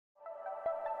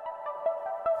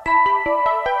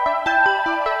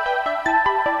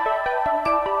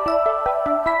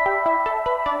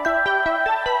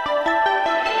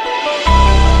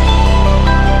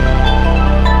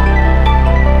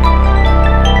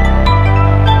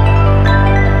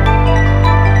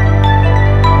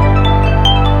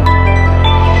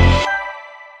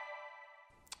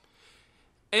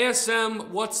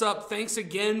ASM, what's up? Thanks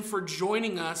again for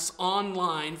joining us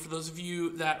online, for those of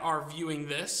you that are viewing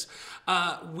this.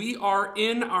 We are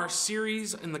in our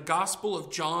series in the Gospel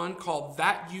of John called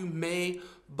That You May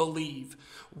Believe.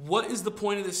 What is the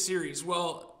point of this series?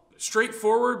 Well,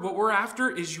 straightforward, what we're after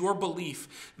is your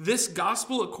belief. This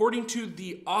gospel, according to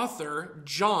the author,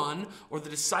 John, or the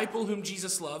disciple whom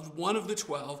Jesus loved, one of the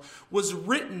 12, was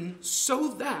written so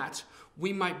that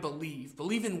we might believe.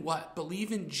 Believe in what?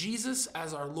 Believe in Jesus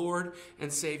as our Lord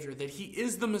and Savior, that he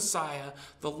is the Messiah,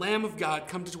 the Lamb of God,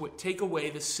 come to take away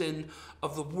the sin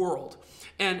of the world.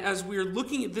 And as we're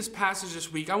looking at this passage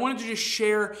this week, I wanted to just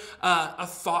share a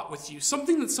thought with you,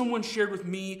 something that someone shared with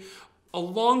me a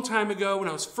long time ago when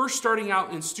I was first starting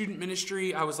out in student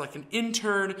ministry. I was like an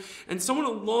intern, and someone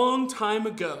a long time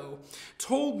ago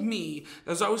told me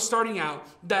as I was starting out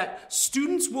that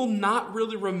students will not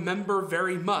really remember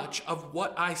very much of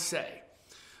what I say,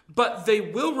 but they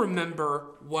will remember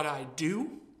what I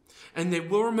do, and they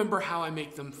will remember how I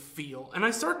make them feel. And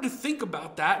I started to think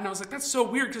about that, and I was like, that's so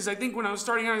weird, because I think when I was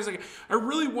starting out, I was like, I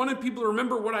really wanted people to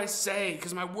remember what I say,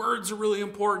 because my words are really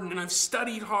important, and I've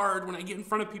studied hard when I get in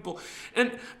front of people.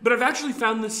 But I've actually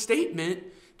found this statement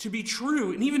to be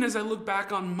true. And even as I look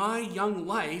back on my young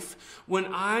life, when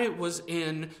I was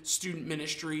in student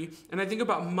ministry, and I think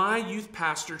about my youth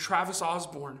pastor, Travis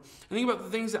Osborne, I think about the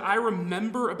things that I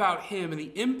remember about him and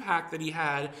the impact that he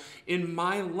had in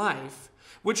my life,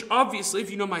 which obviously, if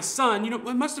you know my son,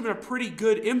 it must have been a pretty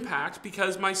good impact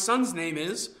because my son's name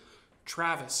is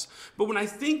Travis. But when I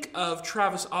think of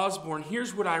Travis Osborne,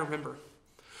 here's what I remember.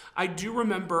 I do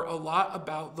remember a lot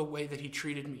about the way that he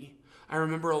treated me. I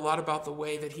remember a lot about the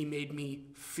way that he made me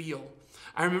feel.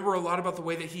 I remember a lot about the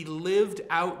way that he lived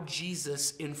out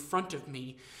Jesus in front of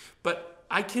me. But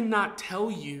I cannot tell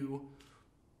you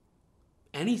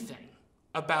anything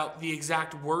about the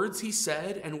exact words he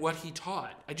said and what he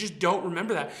taught. I just don't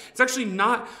remember that. It's actually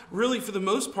not really, for the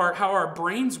most part, how our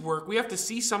brains work. We have to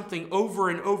see something over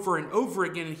and over and over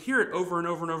again and hear it over and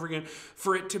over and over again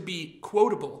for it to be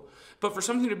quotable. But for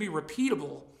something to be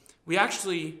repeatable, we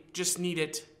actually just need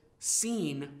it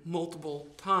seen multiple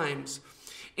times.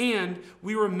 And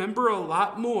we remember a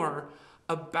lot more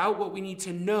about what we need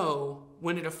to know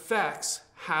when it affects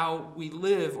how we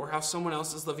live or how someone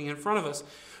else is living in front of us.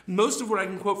 Most of what I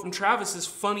can quote from Travis is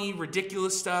funny,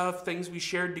 ridiculous stuff, things we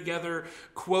shared together,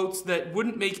 quotes that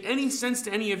wouldn't make any sense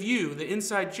to any of you, the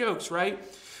inside jokes, right?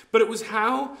 But it was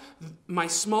how my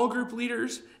small group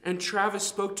leaders and Travis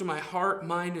spoke to my heart,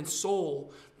 mind, and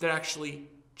soul that actually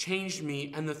changed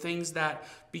me, and the things that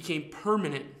became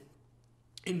permanent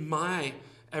in my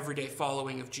everyday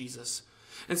following of Jesus.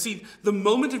 And see, the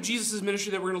moment of Jesus'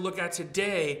 ministry that we're going to look at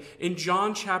today in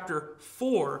John chapter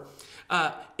 4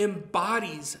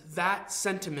 embodies that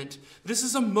sentiment. This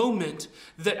is a moment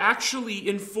that actually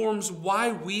informs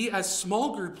why we as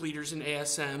small group leaders in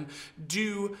ASM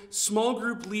do small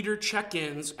group leader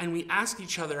check-ins, and we ask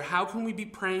each other, how can we be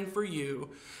praying for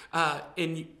you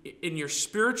in your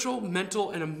spiritual,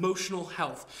 mental, and emotional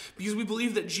health? Because we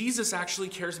believe that Jesus actually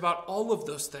cares about all of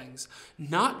those things,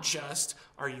 not just,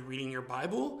 are you reading your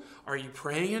Bible? Are you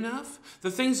praying enough? The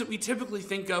things that we typically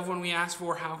think of when we ask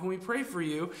for, how can we pray for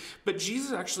you? But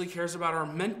Jesus actually cares about our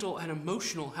mental and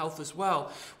emotional health as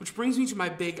well, which brings me to my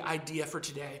big idea for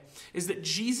today, is that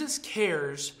Jesus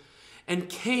cares and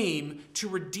came to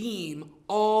redeem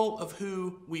all of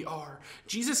who we are.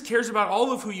 Jesus cares about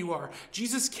all of who you are.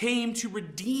 Jesus came to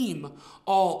redeem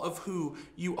all of who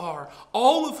you are.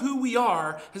 All of who we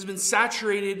are has been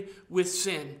saturated with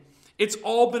sin. It's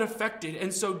all been affected.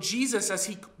 And so Jesus, as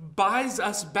he buys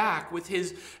us back with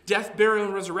his death, burial,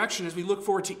 and resurrection, as we look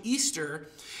forward to Easter,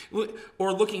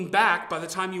 or looking back by the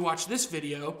time you watch this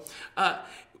video,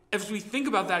 as we think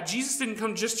about that, Jesus didn't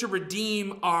come just to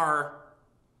redeem our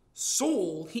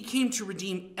soul. He came to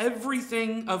redeem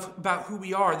everything about who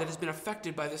we are that has been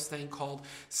affected by this thing called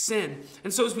sin.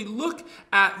 And so as we look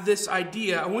at this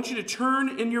idea, I want you to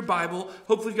turn in your Bible.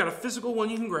 Hopefully you've got a physical one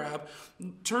you can grab.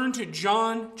 Turn to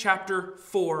John chapter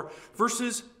 4,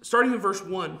 starting in verse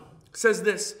 1. It says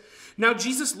this: Now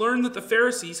Jesus learned that the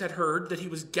Pharisees had heard that he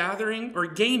was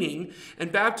gaining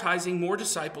and baptizing more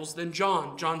disciples than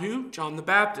John. John who? John the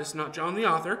Baptist, not John the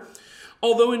author.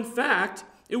 Although in fact,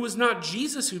 it was not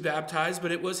Jesus who baptized,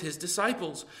 but it was his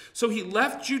disciples. So he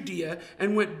left Judea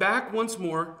and went back once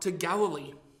more to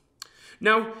Galilee.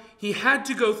 Now, he had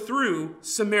to go through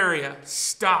Samaria.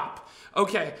 Stop.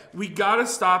 Okay, we gotta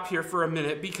stop here for a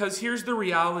minute, because here's the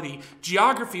reality.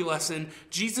 Geography lesson,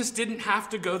 Jesus didn't have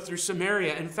to go through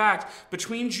Samaria. In fact,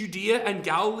 between Judea and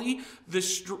Galilee,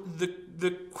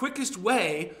 the quickest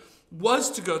way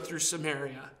was to go through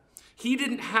Samaria. He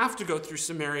didn't have to go through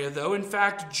Samaria, though. In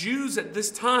fact, Jews at this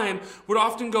time would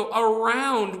often go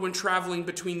around when traveling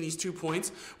between these 2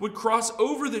 points, would cross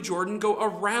over the Jordan, go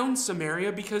around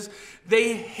Samaria because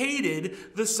they hated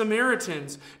the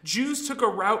Samaritans. Jews took a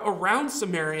route around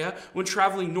Samaria when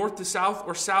traveling north to south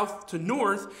or south to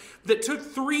north that took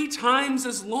 3 times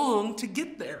as long to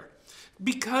get there.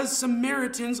 Because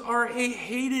Samaritans are a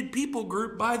hated people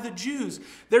group by the Jews.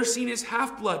 They're seen as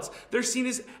half-bloods. They're seen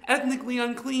as ethnically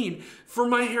unclean. For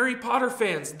my Harry Potter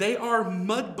fans, they are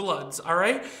mudbloods, all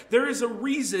right? There is a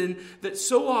reason that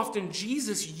so often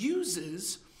Jesus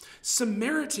uses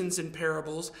Samaritans in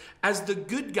parables as the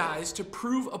good guys to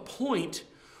prove a point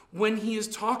when he is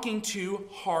talking to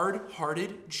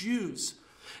hard-hearted Jews.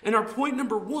 And our point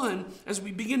number 1, as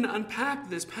we begin to unpack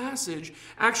this passage,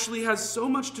 actually has so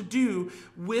much to do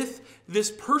with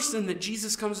this person that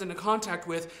Jesus comes into contact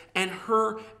with and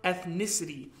her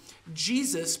ethnicity.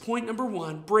 Jesus, point number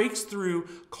 1, breaks through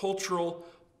cultural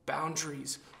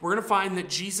boundaries. We're going to find that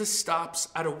Jesus stops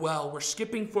at a well. We're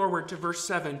skipping forward to verse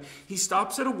 7. He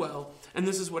stops at a well, and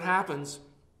this is what happens.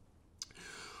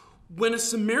 When a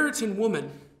Samaritan woman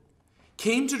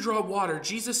came to draw water,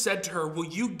 Jesus said to her, "Will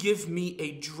you give me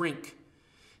a drink?"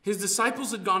 His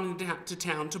disciples had gone into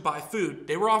town to buy food.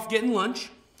 They were off getting lunch.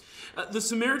 The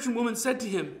Samaritan woman said to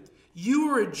him, "You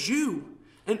are a Jew,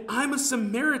 and I'm a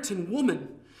Samaritan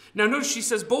woman." Now notice she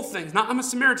says both things. Not I'm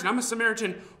a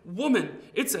Samaritan woman.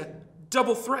 It's a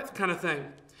double threat kind of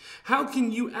thing. "How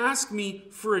can you ask me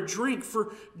for a drink?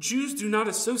 For Jews do not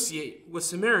associate with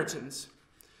Samaritans."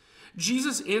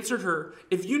 Jesus answered her,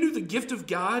 "If you knew the gift of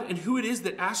God and who it is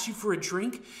that asks you for a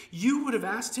drink, you would have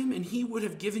asked him and he would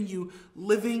have given you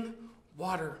living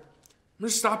water." I'm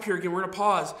going to stop here again. We're going to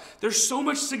pause. There's so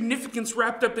much significance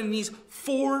wrapped up in these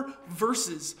 4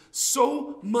 verses.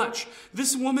 So much.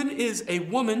 This woman is a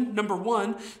woman, number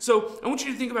 1. So I want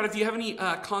you to think about, if you have any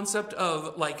concept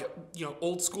of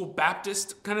old school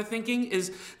Baptist kind of thinking,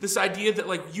 is this idea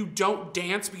that you don't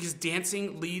dance because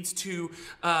dancing leads to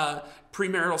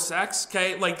premarital sex.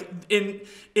 Okay,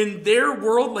 in their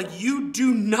world, you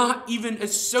do not even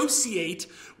associate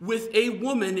with a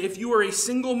woman if you are a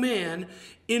single man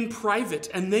in private,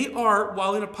 and they are,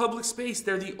 while in a public space,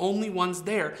 they're the only ones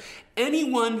there.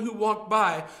 Anyone who walked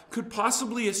by could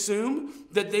possibly assume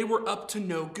that they were up to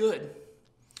no good.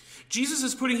 Jesus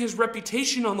is putting his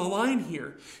reputation on the line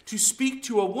here to speak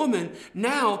to a woman.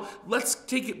 Now, let's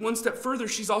take it one step further.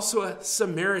 She's also a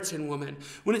Samaritan woman.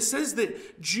 When it says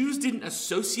that Jews didn't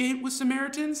associate with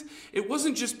Samaritans, it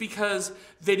wasn't just because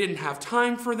they didn't have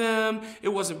time for them. It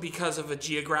wasn't because of a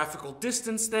geographical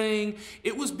distance thing.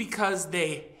 It was because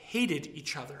they hated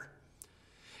each other.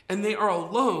 And they are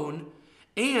alone,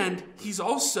 and he's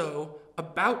also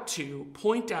about to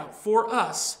point out for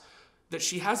us that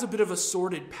she has a bit of a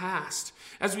sordid past.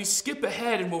 As we skip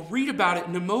ahead, and we'll read about it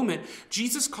in a moment,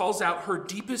 Jesus calls out her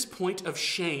deepest point of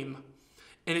shame,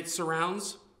 and it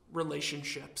surrounds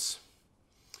relationships.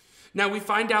 Now we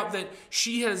find out that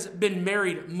she has been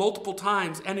married multiple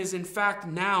times and is in fact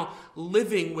now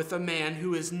living with a man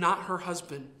who is not her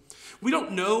husband. We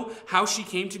don't know how she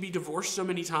came to be divorced so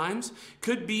many times.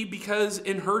 Could be because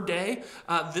in her day,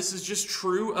 this is just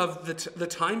true of the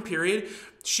time period.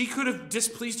 She could have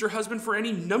displeased her husband for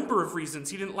any number of reasons.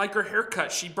 He didn't like her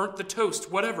haircut. She burnt the toast,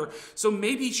 whatever. So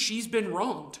maybe she's been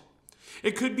wronged.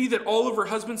 It could be that all of her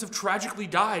husbands have tragically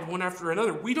died one after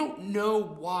another. We don't know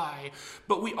why,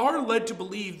 but we are led to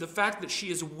believe the fact that she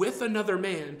is with another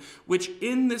man, which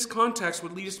in this context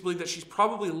would lead us to believe that she's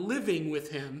probably living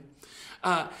with him,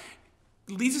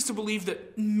 leads us to believe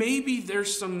that maybe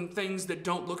there's some things that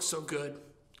don't look so good.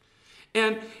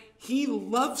 And he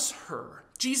loves her.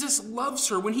 Jesus loves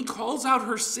her. When he calls out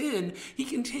her sin, he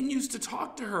continues to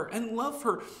talk to her and love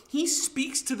her. He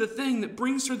speaks to the thing that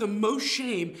brings her the most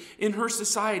shame in her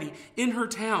society, in her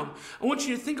town. I want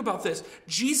you to think about this.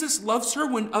 Jesus loves her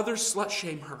when others slut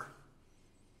shame her.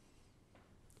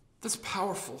 That's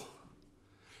powerful.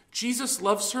 Jesus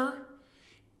loves her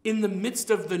in the midst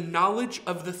of the knowledge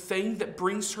of the thing that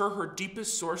brings her her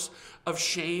deepest source of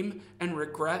shame and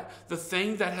regret, the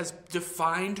thing that has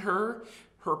defined her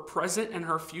present and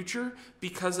her future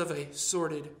because of a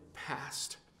sordid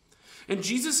past. And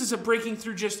Jesus isn't breaking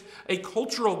through just a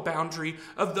cultural boundary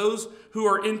of those who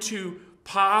are into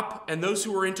pop and those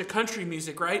who are into country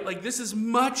music, right? This is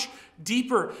much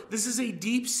deeper. This is a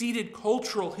deep-seated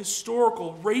cultural,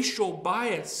 historical, racial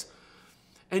bias.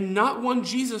 And not one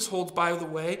Jesus holds, by the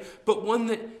way, but one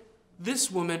that this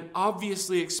woman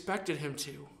obviously expected him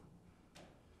to.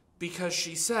 Because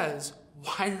she says,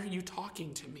 "Why are you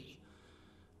talking to me?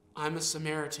 I'm a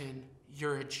Samaritan,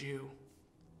 you're a Jew."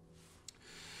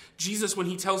 Jesus, when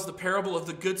he tells the parable of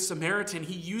the Good Samaritan,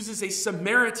 he uses a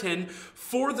Samaritan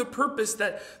for the purpose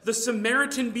that the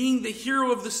Samaritan, being the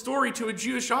hero of the story to a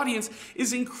Jewish audience,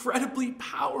 is incredibly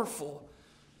powerful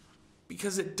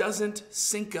because it doesn't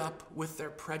sync up with their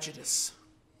prejudice.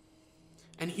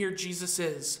 And here Jesus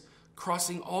is,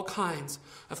 crossing all kinds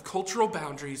of cultural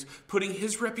boundaries, putting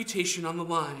his reputation on the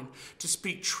line to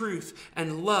speak truth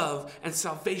and love and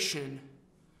salvation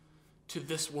to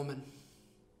this woman.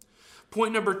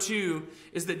 Point number 2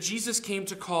 is that Jesus came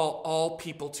to call all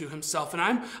people to himself.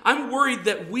 And I'm worried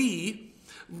that we,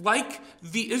 like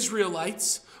the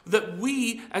Israelites, that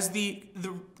we as the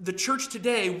church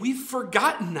today, we've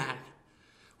forgotten that.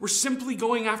 We're simply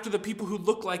going after the people who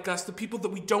look like us, the people that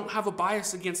we don't have a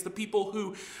bias against, the people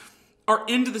who are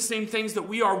into the same things that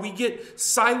we are. We get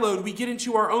siloed, we get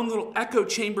into our own little echo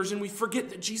chambers, and we forget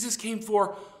that Jesus came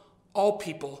for all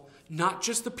people, not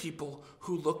just the people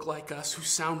who look like us, who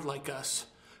sound like us,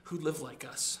 who live like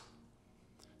us.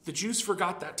 The Jews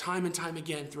forgot that time and time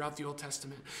again throughout the Old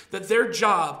Testament, that their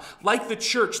job, like the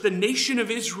church, the nation of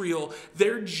Israel,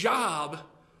 their job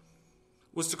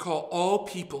was to call all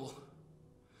people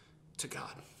to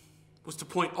God, was to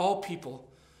point all people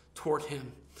toward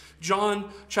him.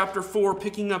 John chapter 4,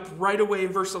 picking up right away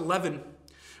in verse 11.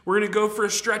 We're going to go for a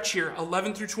stretch here,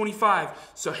 11 through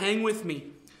 25, so hang with me.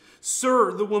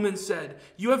 Sir, the woman said,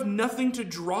 you have nothing to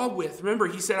draw with. Remember,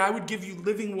 he said, I would give you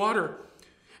living water,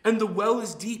 and the well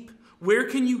is deep. Where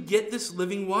can you get this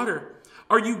living water?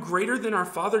 Are you greater than our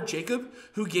father Jacob,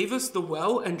 who gave us the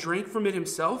well and drank from it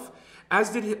himself, as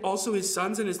did also his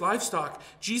sons and his livestock?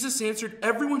 Jesus answered,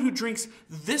 everyone who drinks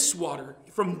this water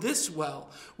from this well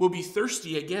will be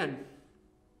thirsty again.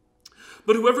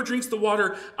 But whoever drinks the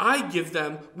water I give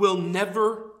them will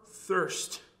never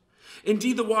thirst.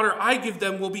 Indeed, the water I give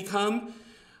them will become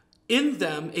in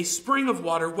them a spring of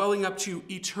water welling up to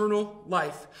eternal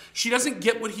life. She doesn't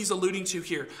get what he's alluding to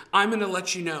here. I'm going to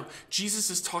let you know.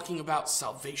 Jesus is talking about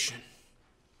salvation.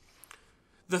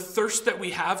 The thirst that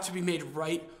we have to be made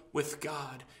right with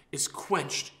God is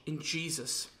quenched in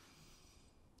Jesus.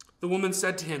 The woman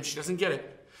said to him, she doesn't get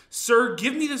it, Sir,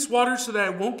 give me this water so that I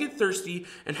won't get thirsty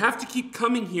and have to keep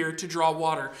coming here to draw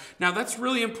water. Now that's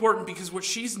really important because what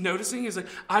she's noticing is like,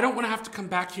 I don't want to have to come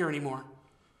back here anymore.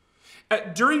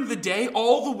 During the day,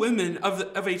 all the women of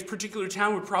a particular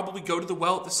town would probably go to the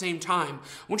well at the same time.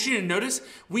 I want you to notice,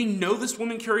 we know this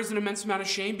woman carries an immense amount of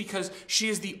shame because she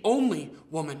is the only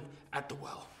woman at the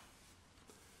well.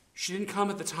 She didn't come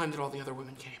at the time that all the other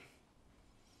women came.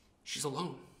 She's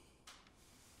alone.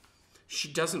 She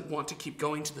doesn't want to keep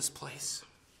going to this place.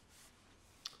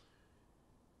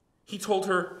 He told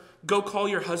her, go call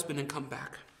your husband and come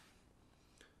back.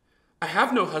 I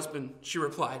have no husband, she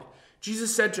replied.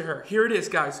 Jesus said to her, here it is,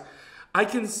 guys.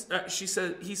 He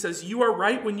says, you are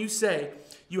right when you say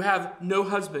you have no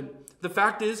husband. The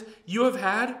fact is, you have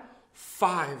had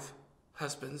 5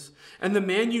 husbands, and the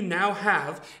man you now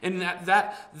have, and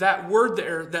that word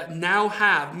there, that now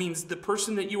have, means the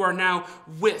person that you are now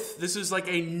with. This is like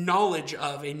a knowledge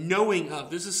of, a knowing of.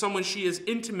 This is someone she is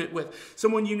intimate with,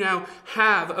 someone you now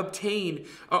have, obtained,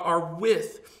 are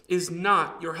with, is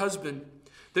not your husband.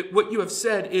 That what you have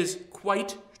said is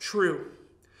quite true.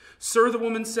 Sir, the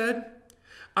woman said,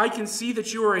 I can see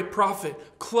that you are a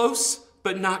prophet, close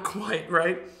but not quite,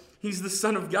 right? He's the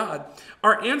Son of God.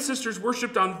 Our ancestors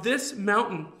worshipped on this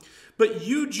mountain, but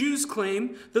you Jews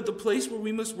claim that the place where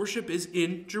we must worship is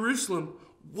in Jerusalem.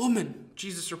 Woman,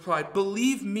 Jesus replied,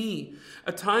 believe me,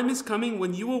 a time is coming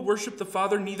when you will worship the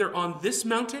Father neither on this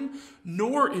mountain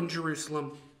nor in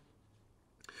Jerusalem.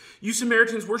 You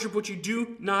Samaritans worship what you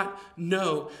do not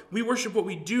know. We worship what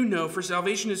we do know, for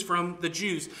salvation is from the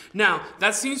Jews. Now,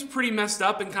 that seems pretty messed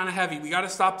up and kind of heavy. We got to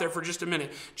stop there for just a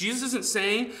minute. Jesus isn't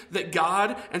saying that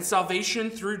God and salvation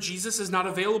through Jesus is not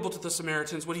available to the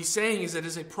Samaritans. What he's saying is that it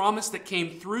is a promise that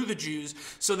came through the Jews,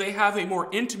 so they have a more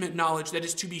intimate knowledge that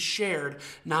is to be shared,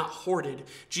 not hoarded.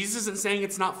 Jesus isn't saying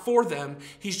it's not for them.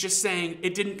 He's just saying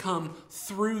it didn't come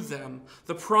through them.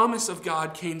 The promise of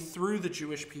God came through the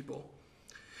Jewish people.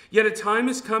 Yet a time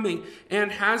is coming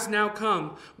and has now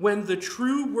come when the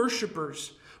true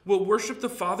worshipers will worship the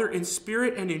Father in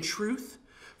spirit and in truth,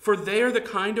 for they are the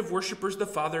kind of worshipers the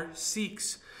Father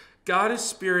seeks. God is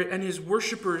spirit, and his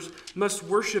worshipers must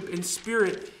worship in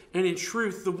spirit and in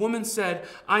truth. The woman said,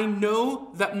 I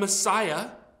know that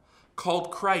Messiah,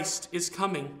 called Christ, is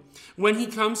coming. When he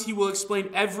comes, he will explain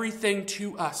everything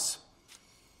to us.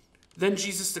 Then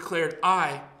Jesus declared,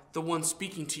 I, the one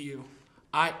speaking to you,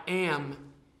 I am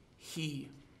he.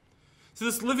 So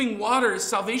this living water is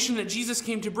salvation that Jesus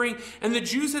came to bring. And the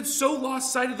Jews had so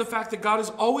lost sight of the fact that God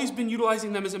has always been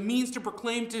utilizing them as a means to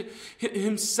proclaim to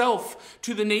himself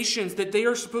to the nations, that they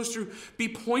are supposed to be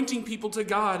pointing people to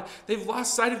God. They've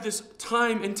lost sight of this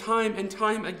time and time and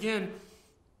time again.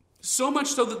 So much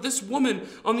so that this woman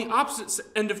on the opposite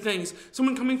end of things,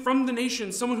 someone coming from the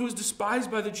nations, someone who is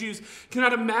despised by the Jews,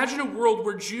 cannot imagine a world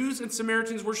where Jews and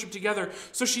Samaritans worship together.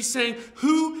 So she's saying,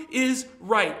 who is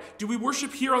right? Do we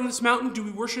worship here on this mountain? Do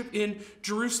we worship in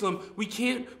Jerusalem? We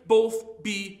can't both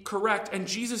be correct. And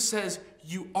Jesus says,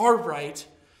 you are right.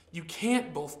 You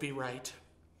can't both be right.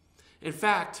 In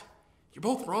fact, you're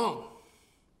both wrong.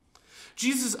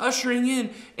 Jesus is ushering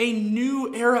in a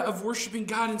new era of worshiping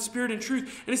God in spirit and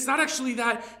truth. And it's not actually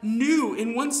that new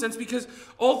in one sense, because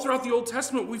all throughout the Old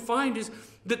Testament we find is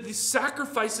that the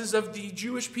sacrifices of the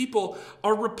Jewish people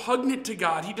are repugnant to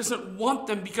God. He doesn't want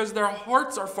them because their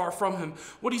hearts are far from him.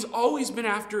 What he's always been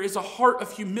after is a heart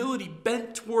of humility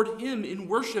bent toward him in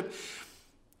worship.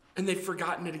 And they've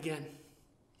forgotten it again.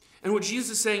 And what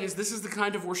Jesus is saying is this is the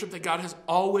kind of worship that God has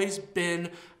always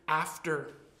been after.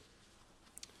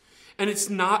 And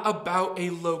it's not about a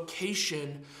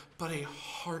location, but a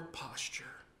heart posture.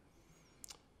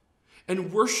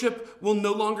 And worship will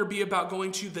no longer be about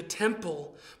going to the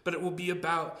temple, but it will be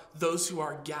about those who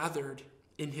are gathered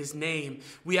in his name.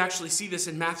 We actually see this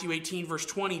in Matthew 18, verse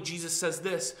 20. Jesus says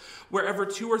this, wherever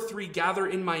 2 or 3 gather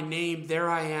in my name, there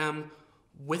I am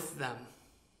with them.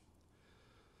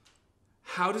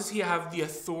 How does he have the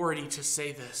authority to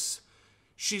say this?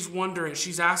 She's wondering,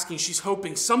 she's asking, she's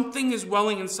hoping. Something is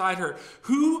welling inside her.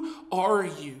 Who are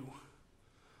you?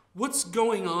 What's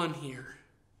going on here?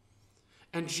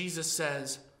 And Jesus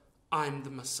says, I'm the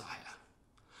Messiah.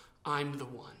 I'm the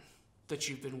one that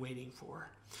you've been waiting for.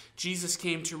 Jesus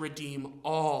came to redeem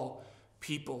all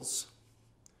peoples.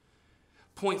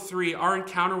 Point 3, our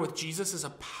encounter with Jesus is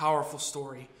a powerful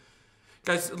story.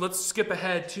 Guys, let's skip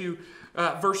ahead to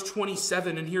verse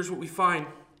 27, and here's what we find.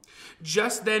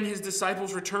 Just then his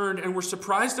disciples returned and were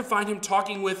surprised to find him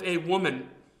talking with a woman.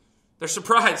 They're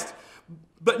surprised.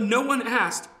 But no one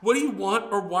asked, what do you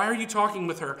want, or why are you talking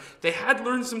with her? They had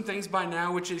learned some things by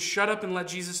now, which is shut up and let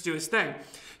Jesus do his thing.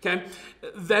 Okay.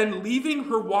 Then leaving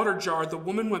her water jar, the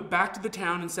woman went back to the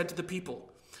town and said to the people.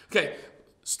 Okay,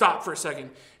 stop for a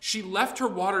second. She left her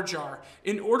water jar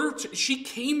she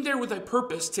came there with a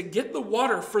purpose to get the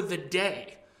water for the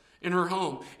day in her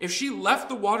home. If she left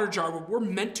the water jar, what we're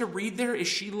meant to read there is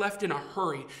she left in a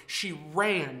hurry. She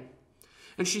ran.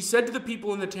 And she said to the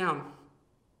people in the town,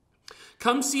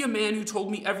 come see a man who told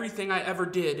me everything I ever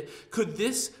did. Could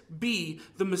this be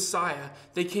the Messiah?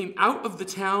 They came out of the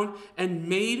town and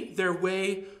made their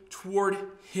way toward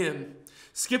him.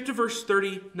 Skip to verse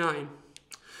 39.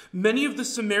 Many of the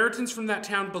Samaritans from that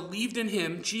town believed in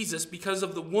him, Jesus, because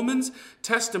of the woman's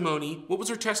testimony. What was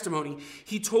her testimony?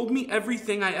 He told me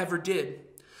everything I ever did.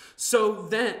 So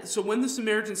when the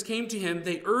Samaritans came to him,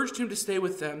 they urged him to stay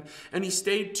with them, and he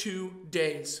stayed 2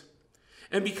 days.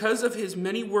 And because of his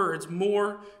many words,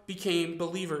 more became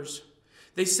believers.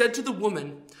 They said to the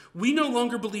woman, we no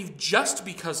longer believe just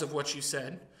because of what you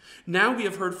said. Now we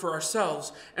have heard for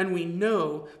ourselves, and we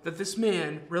know that this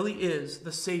man really is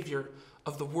the Savior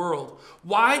of the world.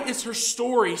 Why is her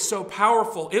story so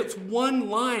powerful? It's one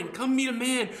line. Come meet a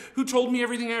man who told me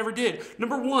everything I ever did.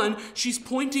 Number 1, she's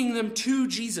pointing them to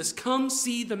Jesus. Come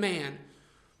see the man.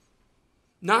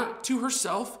 Not to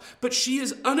herself, but she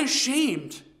is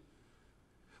unashamed.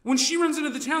 When she runs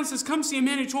into the town and says, come see a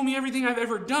man who told me everything I've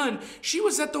ever done, she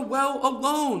was at the well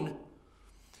alone.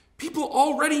 People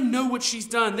already know what she's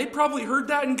done. They probably heard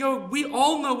that and go, we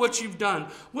all know what you've done.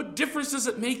 What difference does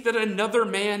it make that another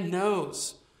man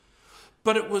knows?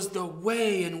 But it was the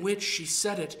way in which she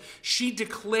said it. She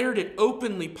declared it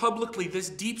openly, publicly, this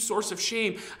deep source of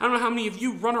shame. I don't know how many of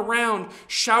you run around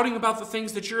shouting about the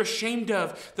things that you're ashamed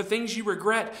of, the things you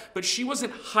regret, but she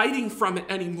wasn't hiding from it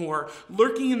anymore,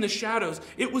 lurking in the shadows.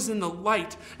 It was in the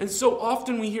light. And so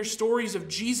often we hear stories of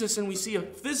Jesus and we see a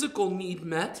physical need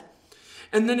met,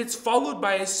 and then it's followed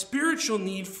by a spiritual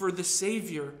need for the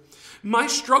Savior. My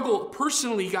struggle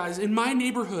personally, guys, in my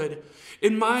neighborhood,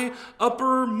 in my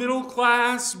upper middle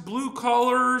class, blue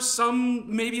collar,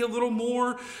 some maybe a little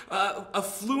more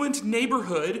affluent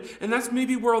neighborhood, and that's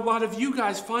maybe where a lot of you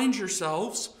guys find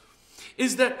yourselves,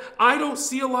 is that I don't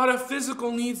see a lot of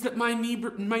physical needs that my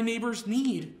neighbors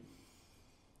need.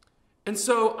 And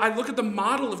so I look at the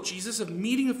model of Jesus of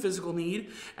meeting a physical need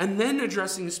and then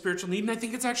addressing a spiritual need. And I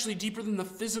think it's actually deeper than the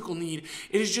physical need.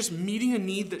 It is just meeting a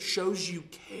need that shows you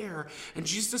care. And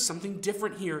Jesus does something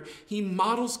different here. He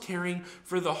models caring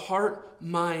for the heart,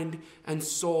 mind, and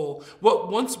soul.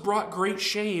 What once brought great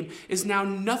shame is now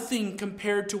nothing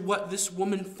compared to what this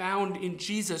woman found in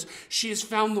Jesus. She has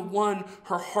found the one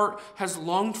her heart has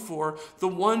longed for, the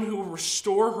one who will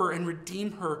restore her and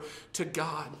redeem her to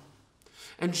God.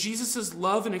 And Jesus'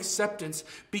 love and acceptance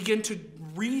begin to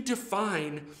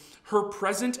redefine her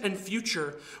present and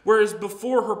future, whereas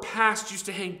before her past used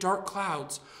to hang dark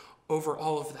clouds over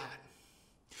all of that.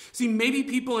 See, maybe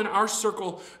people in our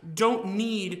circle don't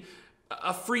need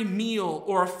a free meal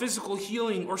or a physical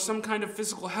healing or some kind of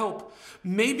physical help.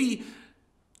 Maybe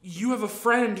you have a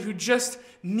friend who just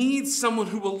needs someone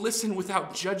who will listen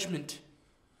without judgment,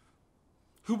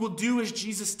 who will do as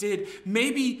Jesus did.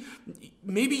 Maybe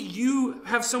you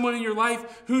have someone in your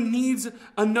life who needs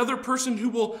another person who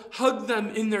will hug them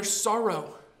in their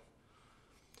sorrow.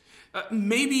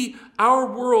 Maybe our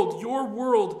world, your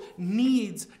world,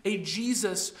 needs a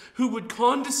Jesus who would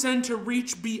condescend to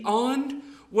reach beyond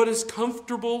what is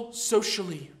comfortable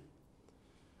socially.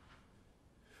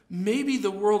 Maybe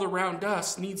the world around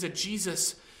us needs a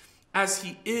Jesus as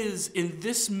he is in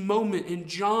this moment in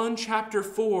John chapter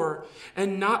 4,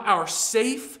 and not our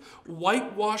safe,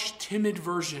 whitewashed, timid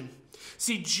version.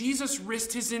 See, Jesus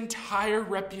risked his entire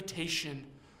reputation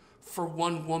for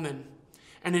one woman,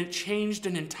 and it changed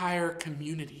an entire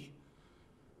community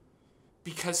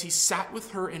because he sat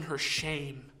with her in her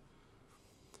shame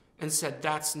and said,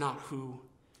 "That's not who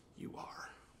you are."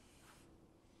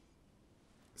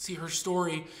 See, her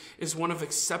story is one of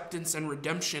acceptance and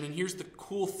redemption. And here's the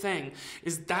cool thing,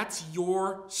 is that's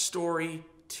your story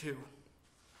too.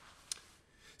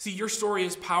 See, your story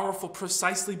is powerful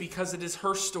precisely because it is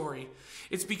her story.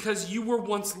 It's because you were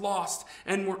once lost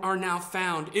and are now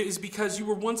found. It is because you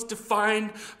were once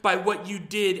defined by what you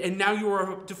did and now you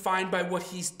are defined by what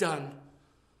he's done.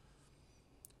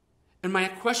 And my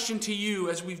question to you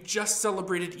as we've just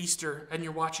celebrated Easter and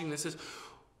you're watching this is,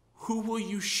 who will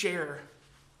you share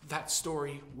that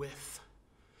story with?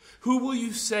 Who will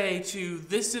you say to,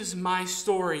 "This is my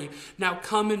story, now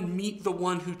come and meet the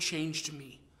one who changed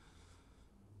me"?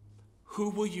 Who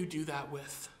will you do that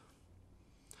with?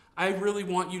 I really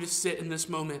want you to sit in this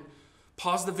moment,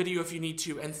 pause the video if you need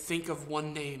to, and think of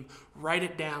one name. Write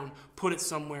it down, put it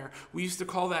somewhere. We used to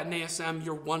call that in ASM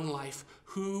your one life.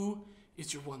 Who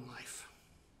is your one life?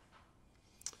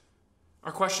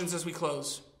 Our questions as we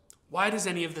close. Why does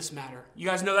any of this matter? You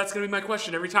guys know that's going to be my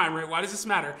question every time, right? Why does this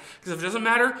matter? Because if it doesn't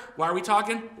matter, why are we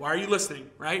talking? Why are you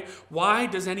listening, right? Why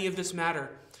does any of this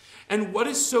matter? And what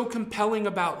is so compelling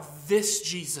about this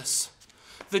Jesus?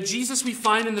 The Jesus we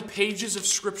find in the pages of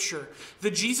Scripture, the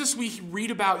Jesus we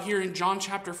read about here in John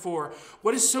chapter 4,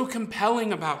 what is so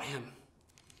compelling about him?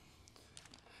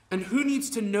 And who needs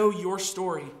to know your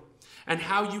story and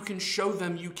how you can show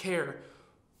them you care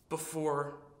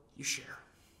before you share?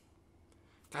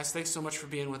 Guys, thanks so much for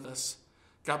being with us.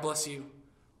 God bless you.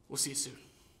 We'll see you soon.